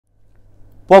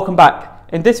Welcome back.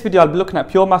 In this video I'll be looking at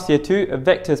Pure Maths Year 2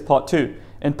 Vectors Part 2.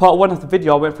 In Part 1 of the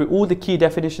video I went through all the key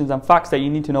definitions and facts that you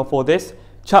need to know for this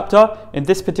chapter. In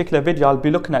this particular video I'll be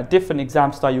looking at different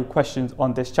exam style questions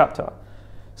on this chapter.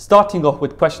 Starting off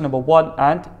with question number 1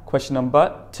 and question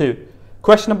number 2.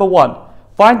 Question number 1.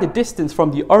 Find the distance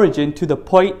from the origin to the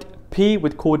point P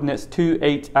with coordinates 2,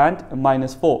 8 and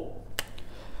 -4.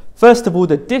 First of all,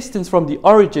 the distance from the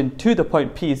origin to the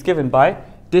point P is given by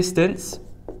distance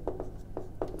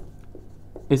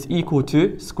is equal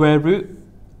to square root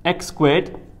x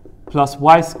squared plus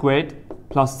y squared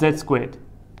plus z squared.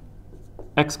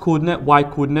 X coordinate, y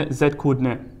coordinate, z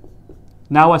coordinate.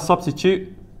 Now I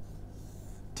substitute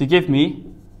to give me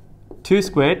 2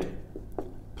 squared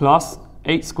plus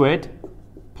 8 squared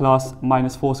plus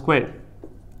 -4 squared.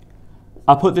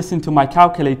 I put this into my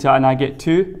calculator and I get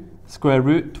 2 square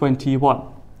root 21.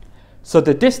 So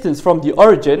the distance from the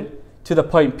origin to the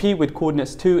point P with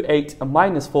coordinates 2, 8 and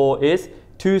 -4 is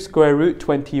 2 square root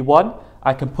 21.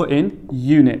 I can put in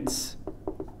units.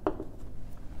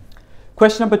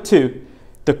 Question number 2.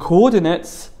 The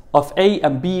coordinates of A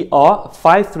and B are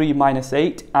 5, 3,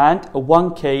 -8 and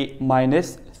 1k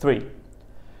 -3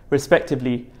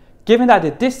 respectively. Given that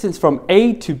the distance from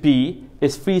A to B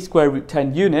is 3 square root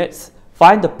 10 units,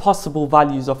 find the possible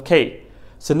values of k.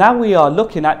 So now we are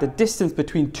looking at the distance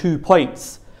between 2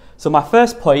 points. So my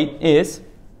first point is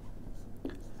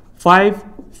 5,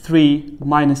 3,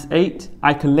 -8.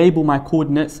 I can label my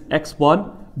coordinates x1,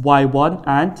 y1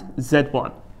 and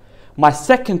z1. My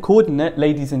second coordinate,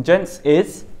 ladies and gents,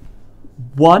 is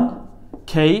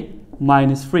 1k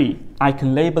 -3. I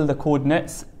can label the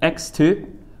coordinates x2,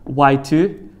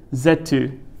 y2,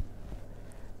 z2.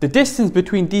 The distance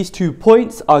between these 2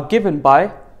 points are given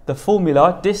by the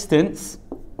formula distance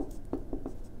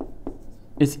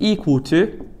is equal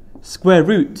to square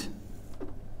root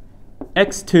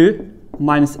x2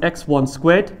 minus x1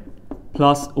 squared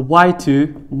plus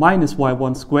y2 minus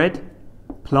y1 squared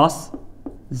plus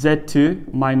z2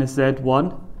 minus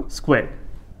z1 squared.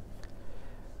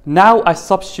 Now I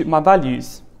substitute my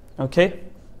values, okay,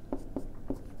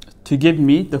 to give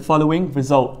me the following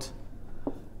result.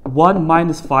 1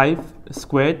 minus 5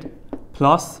 squared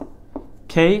plus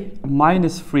k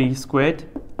minus 3 squared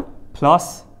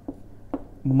plus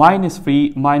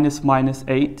 -3 minus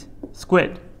 -8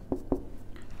 squared.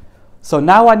 So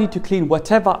now I need to clean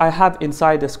whatever I have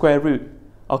inside the square root.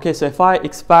 Okay, so if I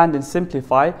expand and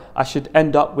simplify, I should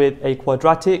end up with a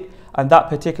quadratic, and that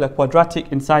particular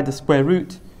quadratic inside the square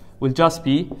root will just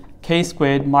be k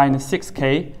squared minus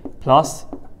 6k plus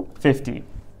 50.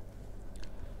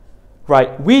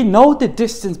 Right, we know the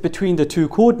distance between the 2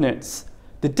 coordinates.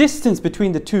 The distance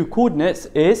between the 2 coordinates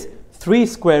is 3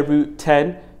 square root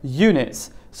 10 units.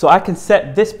 So I can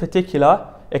set this particular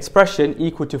expression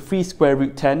equal to 3 square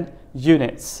root 10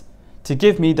 units to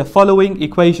give me the following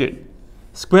equation.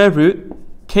 Square root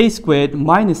k squared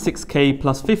minus 6k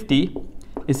plus 50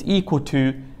 is equal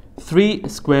to 3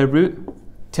 square root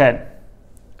 10.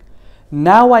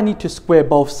 Now I need to square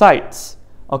both sides.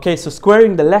 Okay, so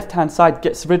squaring the left hand side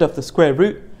gets rid of the square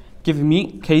root, giving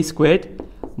me k squared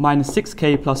minus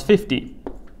 6k plus 50.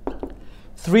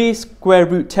 3 square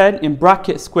root 10 in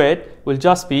bracket squared will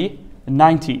just be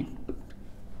 90.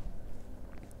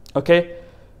 Okay,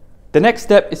 the next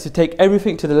step is to take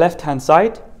everything to the left hand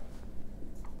side,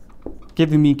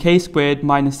 giving me k squared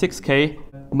minus 6k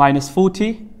minus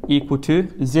 40 equal to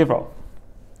 0.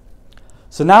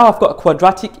 So now I've got a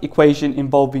quadratic equation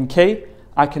involving k.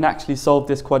 I can actually solve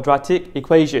this quadratic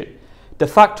equation. The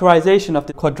factorization of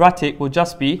the quadratic will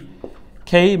just be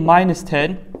k minus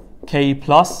 10, k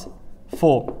plus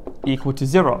 4 equal to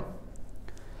 0.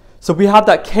 So we have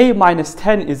that k minus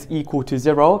 10 is equal to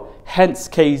 0, hence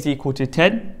k is equal to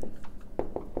 10.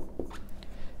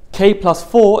 K plus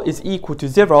 4 is equal to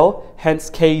 0, hence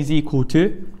k is equal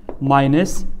to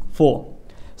 -4.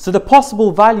 So the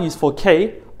possible values for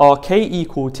k are k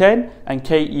equal 10 and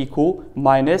k equal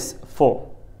 -4.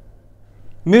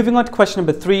 Moving on to question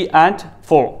number 3 and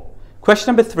 4. Question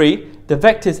number 3, the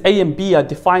vectors a and b are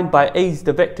defined by a is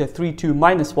the vector 3, 2,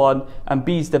 -1 and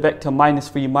b is the vector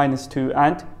 -3, -2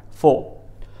 and 4.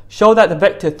 Show that the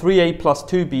vector 3a plus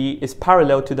 2b is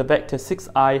parallel to the vector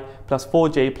 6i plus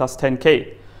 4j plus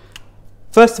 10k.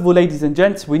 First of all, ladies and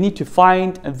gents, we need to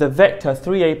find the vector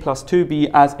 3a plus 2b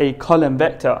as a column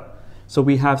vector. So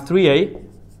we have 3a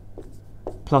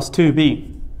plus 2b.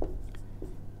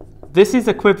 This is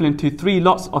equivalent to 3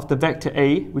 lots of the vector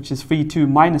a, which is 3, 2,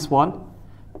 -1,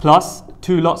 plus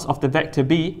 2 lots of the vector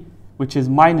b, which is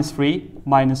 -3,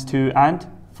 -2 and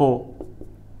 4.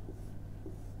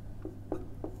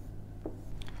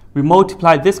 We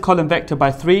multiply this column vector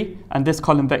by 3 and this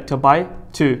column vector by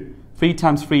 2. 3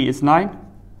 times 3 is 9.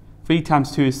 3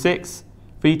 times 2 is 6.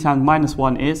 3 times minus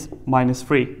 1 is minus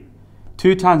 3.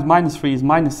 2 times minus 3 is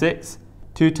minus 6.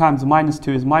 2 times minus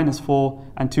 2 is minus 4.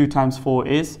 And 2 times 4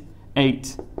 is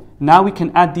 8. Now we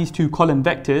can add these two column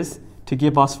vectors to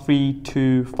give us 3,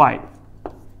 2, 5.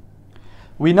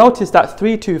 We notice that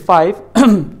 3, 2, 5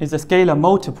 is a scalar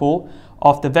multiple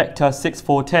of the vector 6,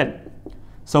 4, 10.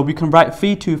 So we can write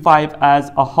 3, 2, 5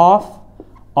 as a half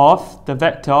of the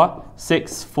vector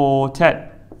 6, 4, 10.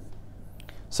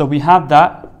 So we have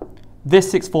that this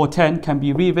 6, 4, 10 can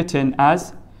be rewritten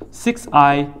as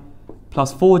 6i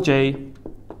plus 4j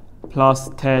plus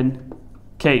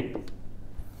 10k.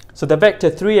 So the vector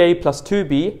 3a plus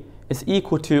 2b is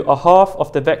equal to a half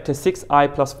of the vector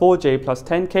 6i plus 4j plus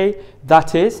 10k.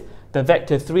 That is, the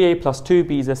vector 3a plus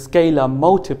 2b is a scalar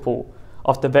multiple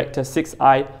of the vector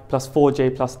 6i plus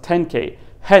 4j plus 10k.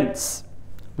 Hence,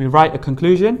 we write a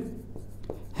conclusion.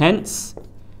 Hence,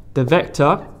 the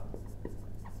vector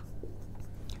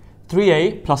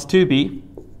 3a plus 2b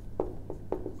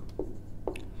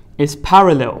is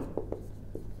parallel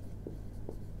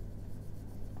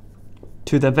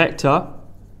to the vector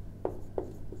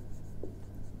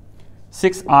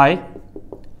 6i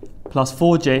plus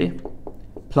 4j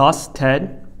plus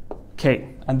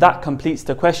 10k. And that completes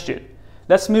the question.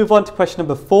 Let's move on to question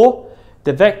number 4.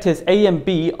 The vectors a and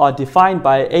b are defined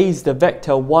by a is the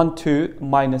vector 1, 2,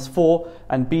 minus 4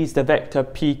 and b is the vector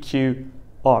p, q,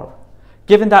 r.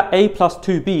 Given that a plus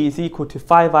 2b is equal to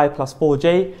 5i plus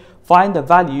 4j, find the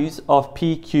values of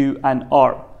p, q and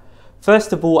r.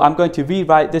 First of all, I'm going to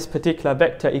rewrite this particular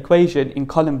vector equation in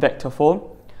column vector form.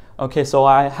 Okay, so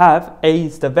I have a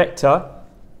is the vector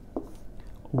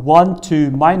 1, 2,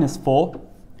 minus 4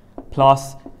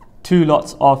 plus 2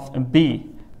 lots of b,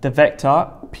 the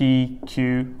vector p,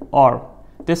 q, r.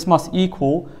 This must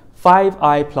equal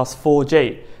 5i plus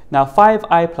 4j. Now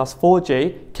 5i plus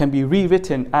 4j can be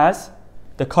rewritten as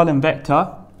the column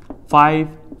vector 5,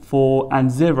 4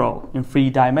 and 0 in 3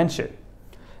 dimension.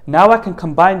 Now I can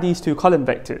combine these two column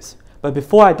vectors. But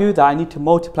before I do that, I need to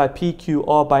multiply p, q,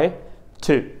 r by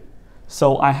 2.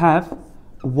 So I have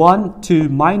 1, 2,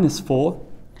 minus 4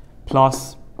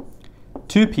 plus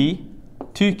 2p,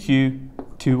 2q,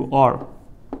 2r.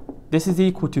 This is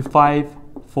equal to 5,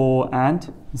 4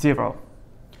 and 0.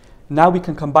 Now we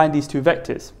can combine these two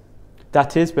vectors.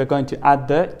 That is, we're going to add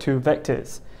the two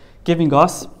vectors, giving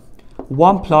us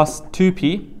 1 plus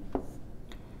 2p,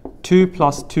 2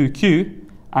 plus 2q,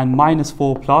 and minus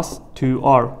 4 plus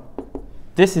 2r.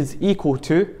 This is equal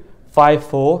to 5,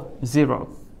 4,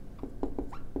 0.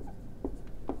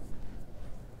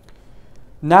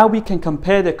 Now we can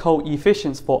compare the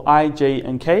coefficients for I, j,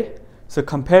 and k. So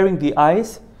comparing the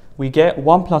i's, we get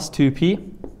 1 plus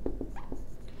 2p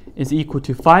is equal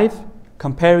to 5.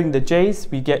 Comparing the j's,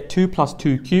 we get 2 plus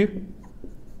 2q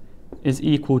is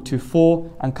equal to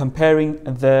 4. And comparing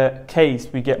the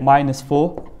k's, we get minus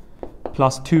 4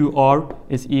 plus 2r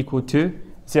is equal to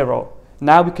 0.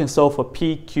 Now we can solve for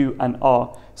p, q, and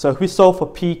r. So if we solve for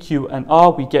p, q, and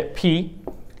r, we get p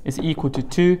is equal to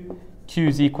 2, q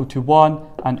is equal to 1,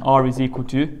 and r is equal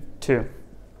to 2.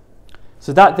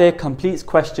 So that there completes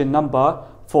question number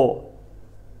 4.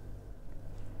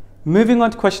 Moving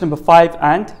on to question number 5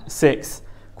 and 6.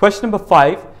 Question number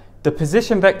 5, the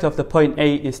position vector of the point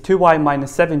A is 2y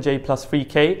minus 7j plus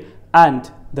 3k,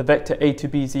 and the vector a to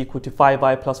b is equal to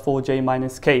 5i plus 4j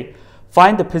minus k.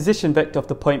 Find the position vector of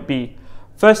the point B.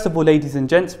 First of all, ladies and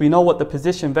gents, we know what the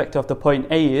position vector of the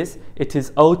point A is. It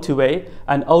is O to A,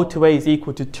 and O to A is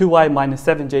equal to 2i minus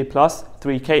 7j plus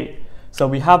 3k. So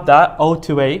we have that O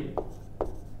to A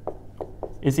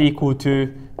is equal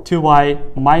to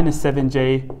 2i minus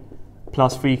 7j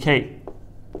plus 3k.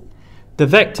 The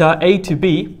vector A to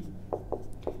B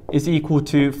is equal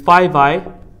to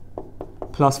 5i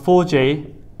plus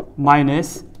 4j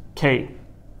minus k.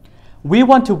 We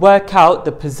want to work out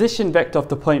the position vector of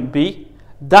the point B,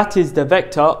 that is the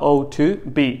vector O to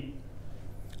B.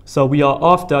 So we are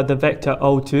after the vector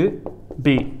O to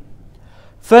B.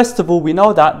 First of all, we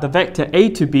know that the vector A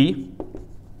to B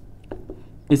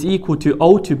is equal to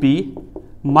O to B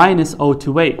minus O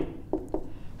to A.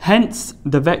 Hence,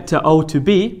 the vector O to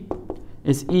B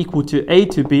is equal to A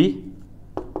to B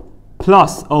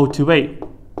plus O to A.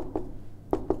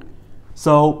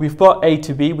 So we've got A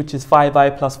to B, which is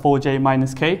 5i plus 4j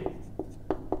minus k,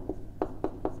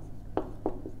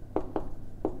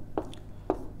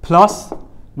 plus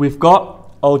we've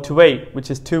got O to A,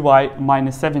 which is 2i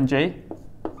minus 7j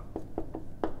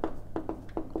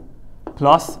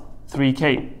plus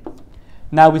 3k.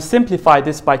 Now we simplify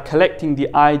this by collecting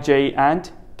the I, j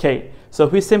and k. So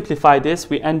if we simplify this,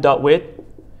 we end up with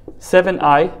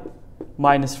 7i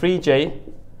minus 3j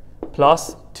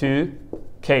plus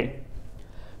 2k.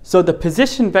 So the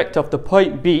position vector of the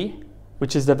point B,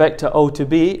 which is the vector O to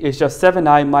B, is just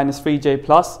 7i minus 3j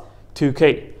plus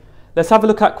 2k. Let's have a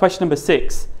look at question number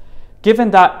 6.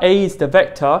 Given that A is the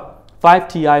vector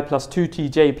 5ti plus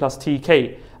 2tj plus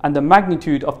tk, and the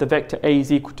magnitude of the vector A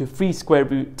is equal to 3 square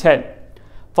root 10,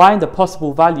 find the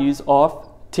possible values of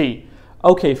t.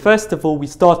 Okay, first of all, we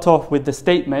start off with the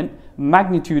statement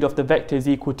magnitude of the vector is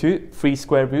equal to 3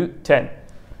 square root 10.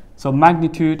 So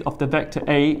magnitude of the vector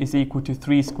A is equal to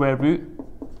 3 square root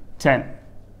 10.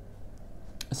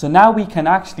 So now we can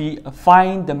actually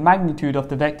find the magnitude of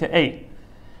the vector A.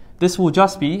 This will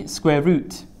just be square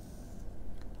root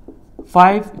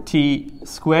 5t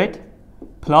squared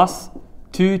plus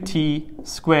 2t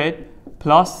squared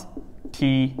plus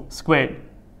t squared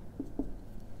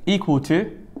equal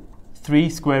to 3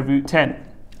 square root 10.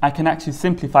 I can actually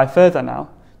simplify further now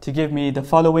to give me the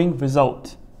following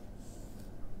result.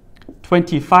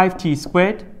 25t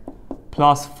squared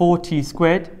plus 4t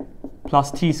squared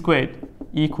plus t squared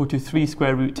equal to 3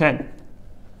 square root 10.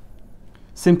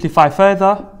 Simplify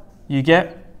further, you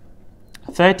get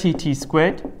 30t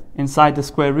squared inside the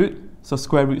square root, so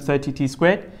square root 30t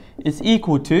squared is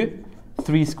equal to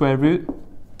 3 square root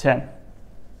 10.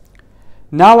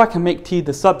 Now I can make t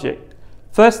the subject.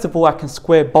 First of all, I can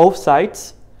square both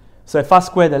sides. So if I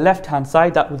square the left hand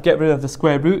side, that would get rid of the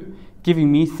square root,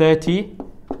 giving me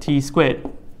 30t squared.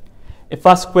 If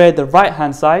I square the right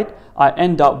hand side, I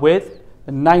end up with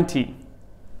 90.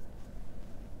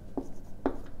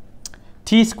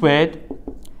 T squared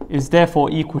is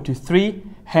therefore equal to 3,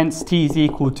 hence t is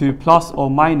equal to plus or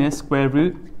minus square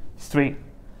root 3.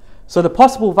 So the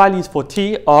possible values for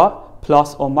t are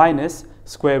plus or minus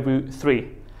square root 3.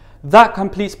 That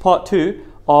completes part 2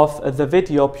 of the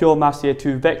video Pure Maths Year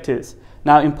 2 Vectors.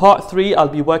 Now in part 3, I'll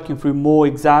be working through more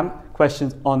exam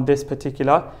questions on this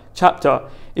particular chapter.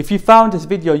 If you found this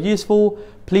video useful,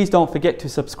 please don't forget to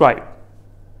subscribe.